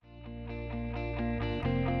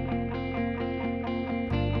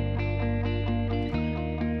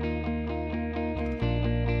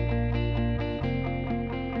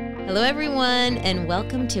Hello, everyone, and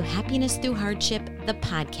welcome to Happiness Through Hardship, the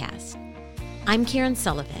podcast. I'm Karen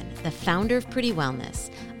Sullivan, the founder of Pretty Wellness,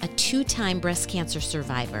 a 2-time breast cancer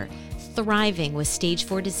survivor thriving with stage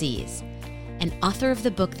 4 disease, and author of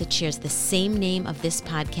the book that shares the same name of this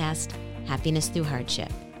podcast, Happiness Through Hardship.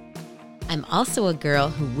 I'm also a girl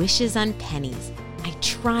who wishes on pennies. I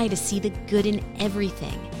try to see the good in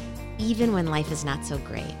everything, even when life is not so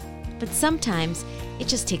great. But sometimes it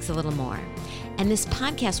just takes a little more. And this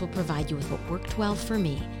podcast will provide you with what worked well for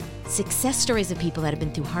me, success stories of people that have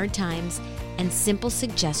been through hard times, and simple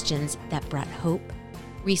suggestions that brought hope,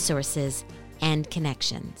 resources, and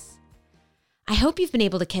connections. I hope you've been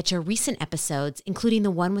able to catch our recent episodes, including the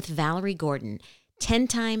one with Valerie Gordon,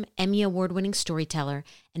 10-time Emmy Award-winning storyteller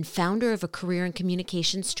and founder of a career and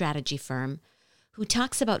communication strategy firm, who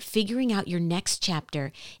talks about figuring out your next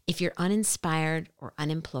chapter if you're uninspired or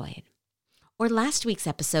unemployed. Or last week's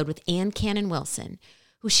episode with Ann Cannon Wilson,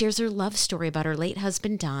 who shares her love story about her late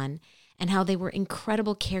husband, Don, and how they were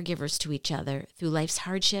incredible caregivers to each other through life's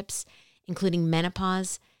hardships, including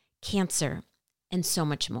menopause, cancer, and so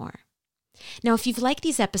much more. Now, if you've liked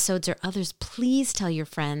these episodes or others, please tell your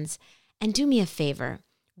friends, and do me a favor,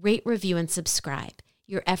 rate, review, and subscribe.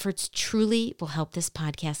 Your efforts truly will help this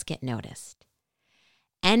podcast get noticed.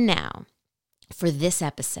 And now, for this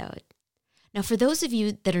episode. Now, for those of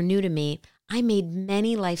you that are new to me, I made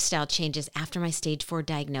many lifestyle changes after my stage 4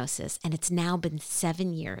 diagnosis, and it's now been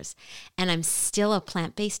 7 years, and I'm still a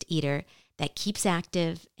plant-based eater that keeps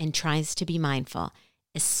active and tries to be mindful,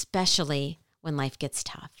 especially when life gets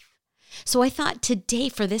tough. So I thought today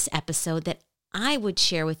for this episode that I would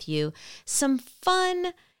share with you some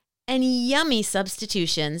fun and yummy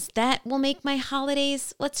substitutions that will make my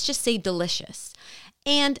holidays, let's just say, delicious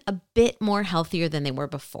and a bit more healthier than they were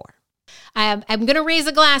before. I'm going to raise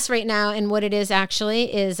a glass right now, and what it is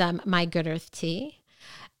actually is my Good Earth tea.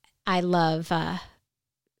 I love,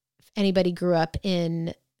 if anybody grew up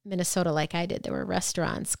in Minnesota like I did, there were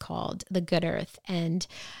restaurants called the Good Earth, and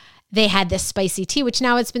they had this spicy tea, which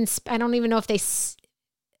now it's been, I don't even know if they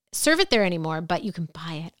serve it there anymore, but you can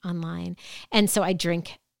buy it online. And so I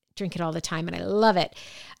drink it all the time, and I love it.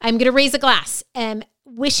 I'm going to raise a glass.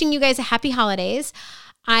 Wishing you guys a happy holidays.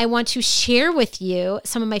 I want to share with you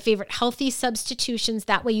some of my favorite healthy substitutions.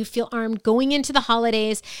 That way you feel armed going into the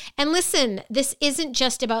holidays. And listen, this isn't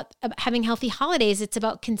just about having healthy holidays. It's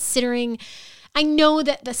about considering, I know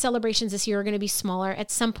that the celebrations this year are going to be smaller.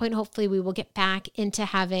 At some point, hopefully we will get back into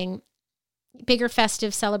having bigger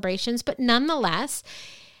festive celebrations. But nonetheless,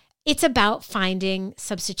 it's about finding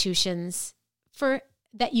substitutions for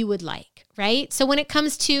that you would like, right? So when it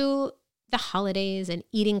comes to the holidays and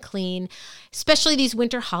eating clean, especially these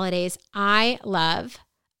winter holidays, I love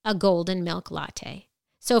a golden milk latte.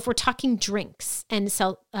 So if we're talking drinks and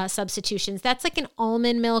substitutions, that's like an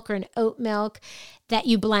almond milk or an oat milk that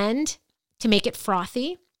you blend to make it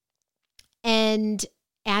frothy and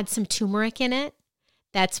add some turmeric in it.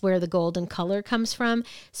 That's where the golden color comes from.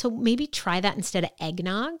 So maybe try that instead of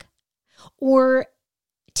eggnog. Or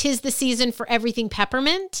 'tis the season for everything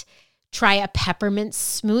peppermint. Try a peppermint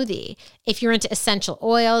smoothie. If you're into essential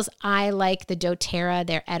oils, I like the doTERRA.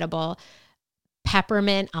 They're edible.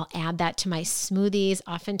 Peppermint, I'll add that to my smoothies.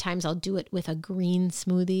 Oftentimes I'll do it with a green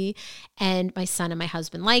smoothie, and my son and my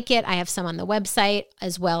husband like it. I have some on the website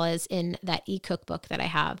as well as in that e-cookbook that I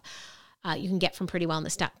have. You can get from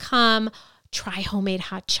prettywellness.com. Try homemade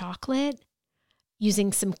hot chocolate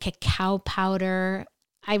using some cacao powder.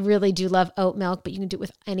 I really do love oat milk, but you can do it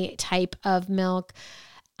with any type of milk.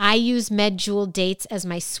 I use Medjool dates as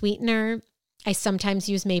my sweetener. I sometimes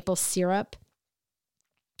use maple syrup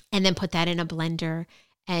and then put that in a blender,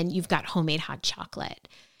 and you've got homemade hot chocolate.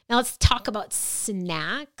 Now let's talk about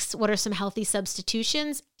snacks. What are some healthy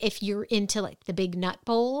substitutions? If you're into like the big nut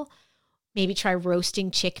bowl, maybe try roasting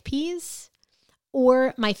chickpeas.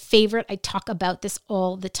 Or my favorite, I talk about this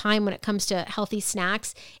all the time when it comes to healthy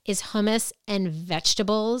snacks, is hummus and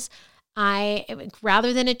vegetables.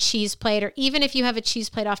 Rather than a cheese plate, or even if you have a cheese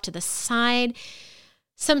plate off to the side,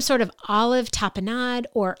 some sort of olive tapenade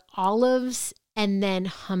or olives, and then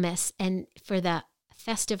hummus. And for the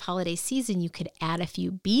festive holiday season, you could add a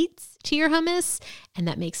few beets to your hummus, and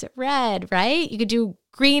that makes it red, right? You could do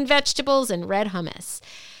green vegetables and red hummus.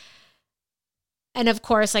 And of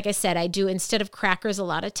course, like I said, I do, instead of crackers, a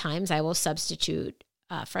lot of times I will substitute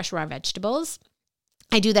fresh raw vegetables.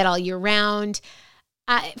 I do that all year round.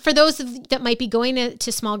 For those that might be going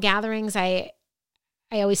to small gatherings, I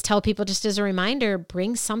always tell people, just as a reminder,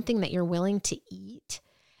 bring something that you're willing to eat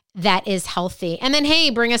that is healthy. And then, hey,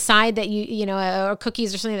 bring a side that or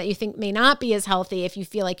cookies or something that you think may not be as healthy if you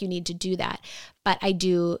feel like you need to do that. But I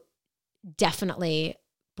do definitely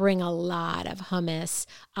bring a lot of hummus,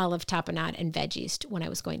 olive tapenade, and veggies when I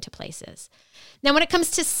was going to places. Now, when it comes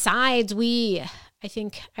to sides, I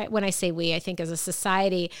think as a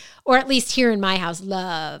society, or at least here in my house,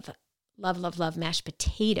 love mashed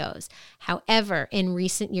potatoes. However, in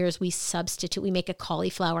recent years, we make a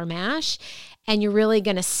cauliflower mash, and you're really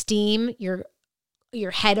going to steam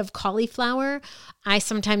your head of cauliflower. I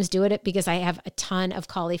sometimes do it because I have a ton of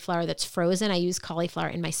cauliflower that's frozen. I use cauliflower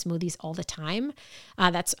in my smoothies all the time.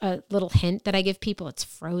 That's a little hint that I give people. It's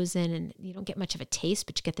frozen and you don't get much of a taste,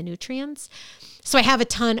 but you get the nutrients. So I have a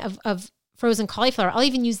ton of frozen cauliflower. I'll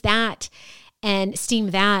even use that and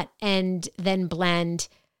steam that and then blend.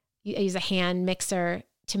 I use a hand mixer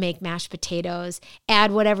to make mashed potatoes.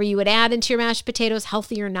 Add whatever you would add into your mashed potatoes,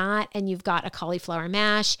 healthy or not, and you've got a cauliflower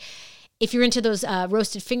mash. If you're into those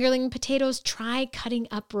roasted fingerling potatoes, try cutting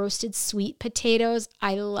up roasted sweet potatoes.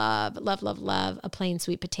 I love a plain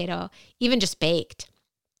sweet potato, even just baked.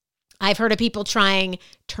 I've heard of people trying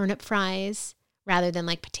turnip fries rather than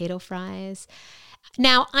like potato fries.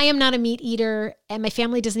 Now, I am not a meat eater, and my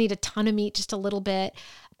family doesn't eat a ton of meat, just a little bit.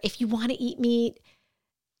 If you want to eat meat,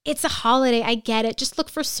 it's a holiday. I get it. Just look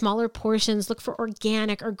for smaller portions. Look for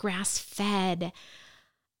organic or grass-fed.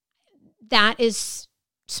 That is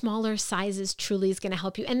smaller sizes truly is going to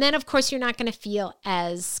help you. And then, of course, you're not going to feel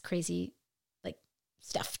as crazy, like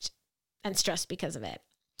stuffed and stressed because of it.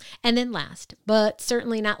 And then last, but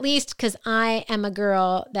certainly not least, because I am a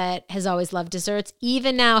girl that has always loved desserts,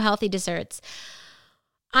 even now healthy desserts.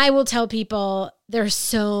 I will tell people there are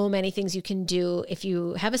so many things you can do if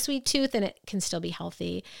you have a sweet tooth and it can still be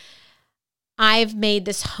healthy. I've made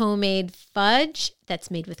this homemade fudge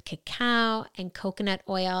that's made with cacao and coconut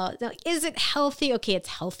oil. Now, is it healthy? Okay, it's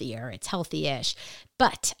healthier. It's healthy-ish.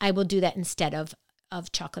 But I will do that instead of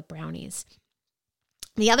chocolate brownies.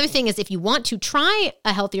 The other thing is if you want to try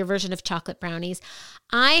a healthier version of chocolate brownies,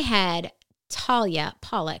 I had Talia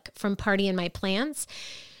Pollock from Party in My Plants.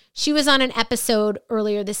 She was on an episode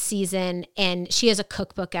earlier this season, and she has a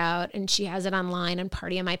cookbook out, and she has it online on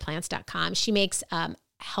partyinmyplants.com. She makes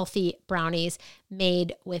healthy brownies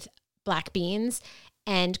made with black beans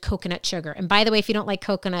and coconut sugar. And by the way, if you don't like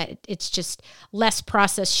coconut, it's just less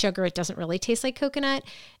processed sugar. It doesn't really taste like coconut.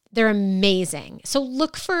 They're amazing. So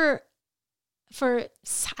look for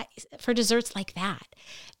desserts like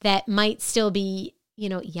that might still be,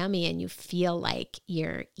 yummy, and you feel like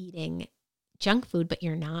you're eating junk food, but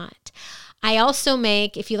you're not. I also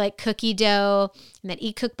make, if you like cookie dough, and that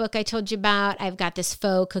e-cookbook I told you about, I've got this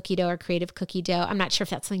faux cookie dough or creative cookie dough. I'm not sure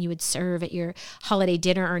if that's something you would serve at your holiday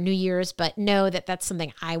dinner or New Year's, but know that that's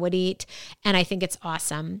something I would eat, and I think it's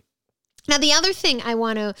awesome. Now, the other thing I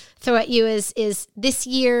want to throw at you is this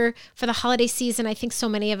year for the holiday season, I think so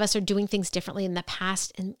many of us are doing things differently in the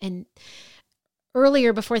past. And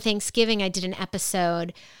earlier before Thanksgiving, I did an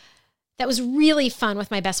episode that was really fun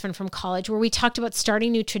with my best friend from college where we talked about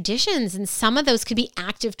starting new traditions. And some of those could be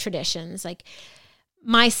active traditions. Like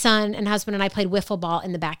my son and husband and I played wiffle ball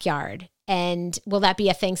in the backyard. And will that be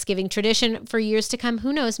a Thanksgiving tradition for years to come?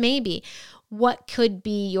 Who knows? Maybe. What could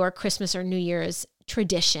be your Christmas or New Year's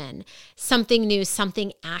tradition? Something new,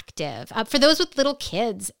 something active. For those with little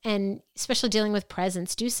kids and especially dealing with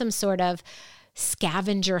presents, do some sort of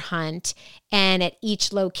scavenger hunt, and at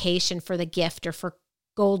each location for the gift or for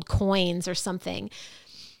gold coins or something,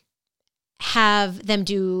 have them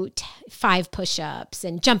do 5 push-ups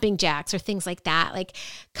and jumping jacks or things like that. Like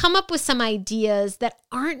come up with some ideas that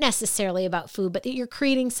aren't necessarily about food, but that you're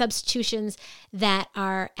creating substitutions that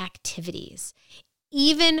are activities.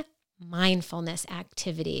 Even mindfulness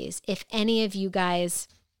activities. If any of you guys,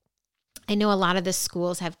 I know a lot of the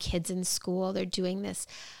schools have kids in school, they're doing this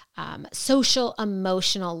social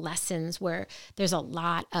emotional lessons where there's a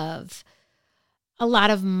lot of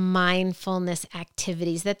mindfulness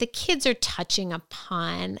activities that the kids are touching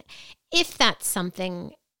upon. If that's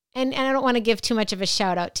something, and I don't want to give too much of a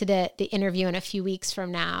shout out to the interview in a few weeks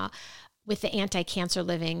from now with the Anti-Cancer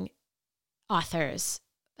Living authors,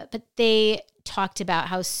 but they talked about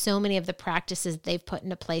how so many of the practices they've put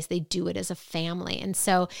into place, they do it as a family. And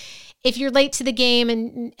so if you're late to the game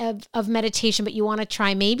and of meditation, but you want to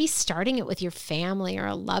try maybe starting it with your family or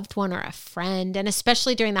a loved one or a friend, and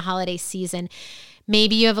especially during the holiday season,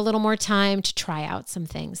 maybe you have a little more time to try out some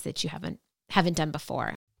things that you haven't done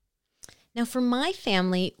before. Now, for my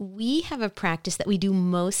family, we have a practice that we do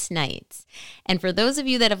most nights. And for those of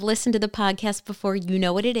you that have listened to the podcast before, you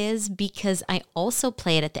know what it is because I also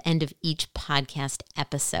play it at the end of each podcast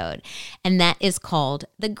episode. And that is called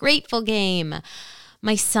The Grateful Game.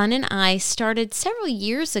 My son and I started several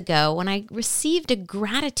years ago when I received a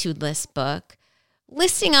gratitude list book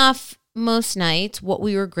listing off most nights what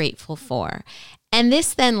we were grateful for. And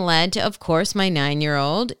this then led to, of course, my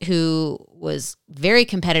 9-year-old, who was very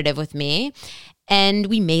competitive with me, and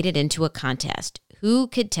we made it into a contest. Who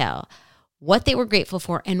could tell what they were grateful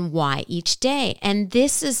for and why each day? And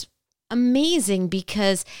this is amazing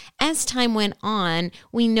because as time went on,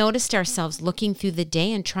 we noticed ourselves looking through the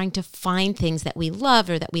day and trying to find things that we loved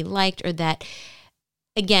or that we liked or that,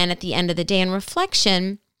 again, at the end of the day in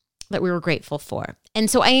reflection, that we were grateful for. And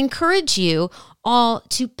so I encourage you all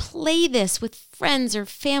to play this with friends or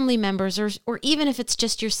family members, or even if it's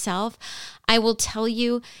just yourself. I will tell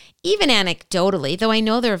you, even anecdotally, though I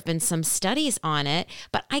know there have been some studies on it,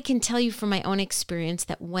 but I can tell you from my own experience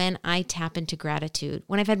that when I tap into gratitude,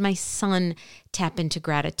 when I've had my son tap into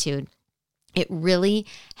gratitude, it really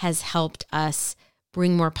has helped us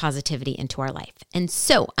bring more positivity into our life. And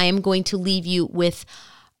so I am going to leave you with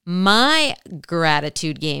my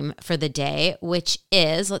gratitude game for the day, which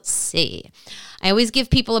is, let's see, I always give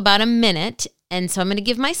people about a minute, and so I'm going to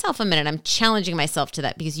give myself a minute. I'm challenging myself to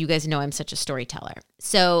that because you guys know I'm such a storyteller.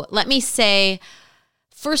 So let me say,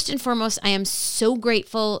 first and foremost, I am so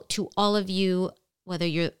grateful to all of you, whether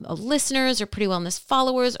you're listeners or Pretty Wellness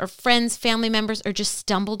followers or friends, family members, or just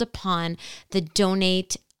stumbled upon the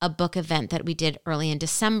Donate a Book event that we did early in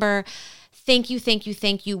December. Thank you, thank you,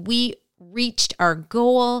 thank you. We reached our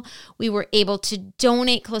goal. We were able to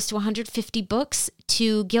donate close to 150 books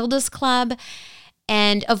to Gilda's Club.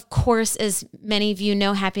 And of course, as many of you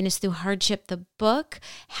know, Happiness Through Hardship, the book,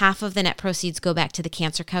 half of the net proceeds go back to the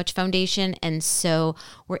Cancer Couch Foundation. And so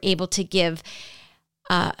we're able to give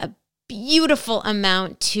a beautiful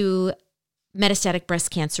amount to metastatic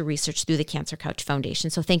breast cancer research through the Cancer Couch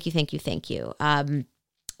Foundation. So thank you, thank you, thank you.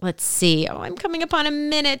 Let's see. Oh, I'm coming upon a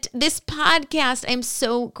minute. This podcast, I'm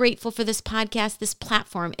so grateful for this podcast, this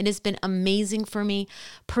platform. It has been amazing for me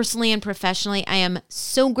personally and professionally. I am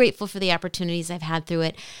so grateful for the opportunities I've had through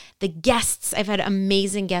it. The guests, I've had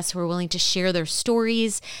amazing guests who are willing to share their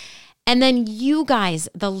stories. And then you guys,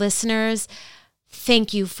 the listeners,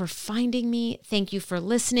 thank you for finding me. Thank you for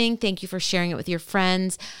listening. Thank you for sharing it with your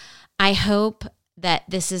friends. I hope that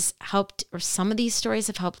this has helped, or some of these stories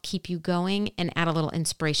have helped keep you going and add a little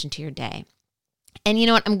inspiration to your day. And you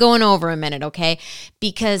know what? I'm going over a minute, okay?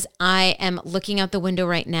 Because I am looking out the window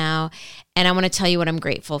right now, and I want to tell you what I'm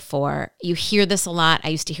grateful for. You hear this a lot. I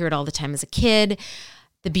used to hear it all the time as a kid,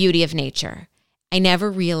 the beauty of nature. I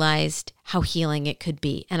never realized how healing it could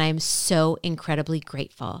be, and I'm so incredibly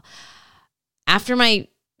grateful. After my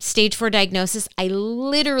stage 4 diagnosis, I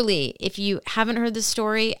literally, if you haven't heard the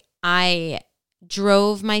story, I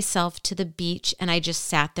drove myself to the beach and I just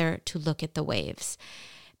sat there to look at the waves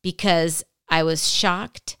because I was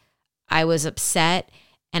shocked, I was upset,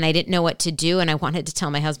 and I didn't know what to do, and I wanted to tell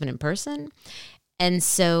my husband in person. And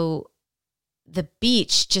so the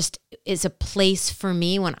beach just is a place for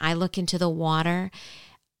me. When I look into the water,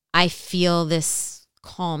 I feel this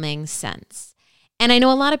calming sense. And I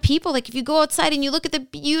know a lot of people, like if you go outside and you look at the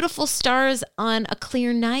beautiful stars on a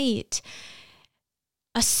clear night,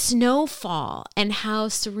 a snowfall, and how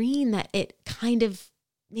serene that it kind of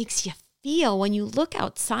makes you feel when you look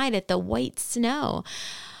outside at the white snow.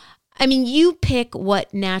 I mean, you pick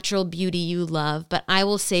what natural beauty you love, but I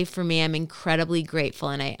will say for me, I'm incredibly grateful,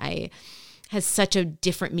 and I has such a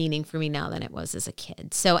different meaning for me now than it was as a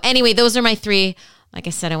kid. So anyway, those are my 3. Like I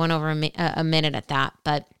said, I went over a minute at that,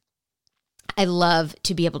 but I love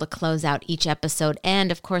to be able to close out each episode.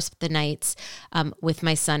 And of course, the nights with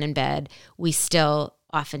my son in bed, we still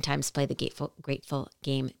oftentimes play the grateful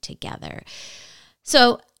game together.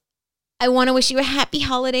 So I want to wish you a happy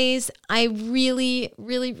holidays. I really,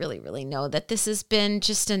 really, really, really know that this has been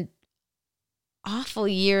just an awful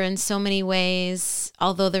year in so many ways,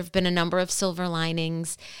 although there have been a number of silver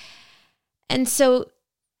linings. And so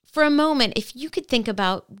for a moment, if you could think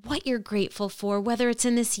about what you're grateful for, whether it's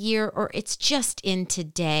in this year or it's just in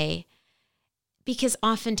today, because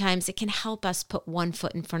oftentimes it can help us put one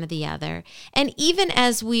foot in front of the other. And even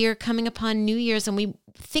as we are coming upon New Year's and we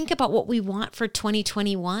think about what we want for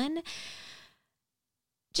 2021,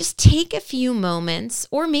 just take a few moments,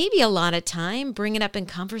 or maybe a lot of time, bring it up in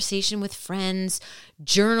conversation with friends,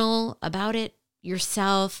 journal about it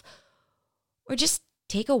yourself, or just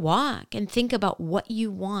take a walk and think about what you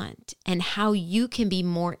want and how you can be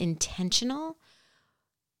more intentional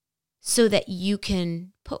so that you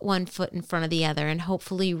can put one foot in front of the other and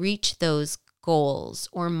hopefully reach those goals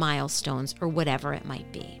or milestones or whatever it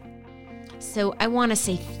might be. So I want to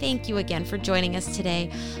say thank you again for joining us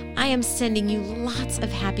today. I am sending you lots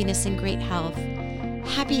of happiness and great health.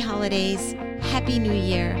 Happy holidays, happy new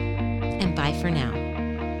year, and bye for now.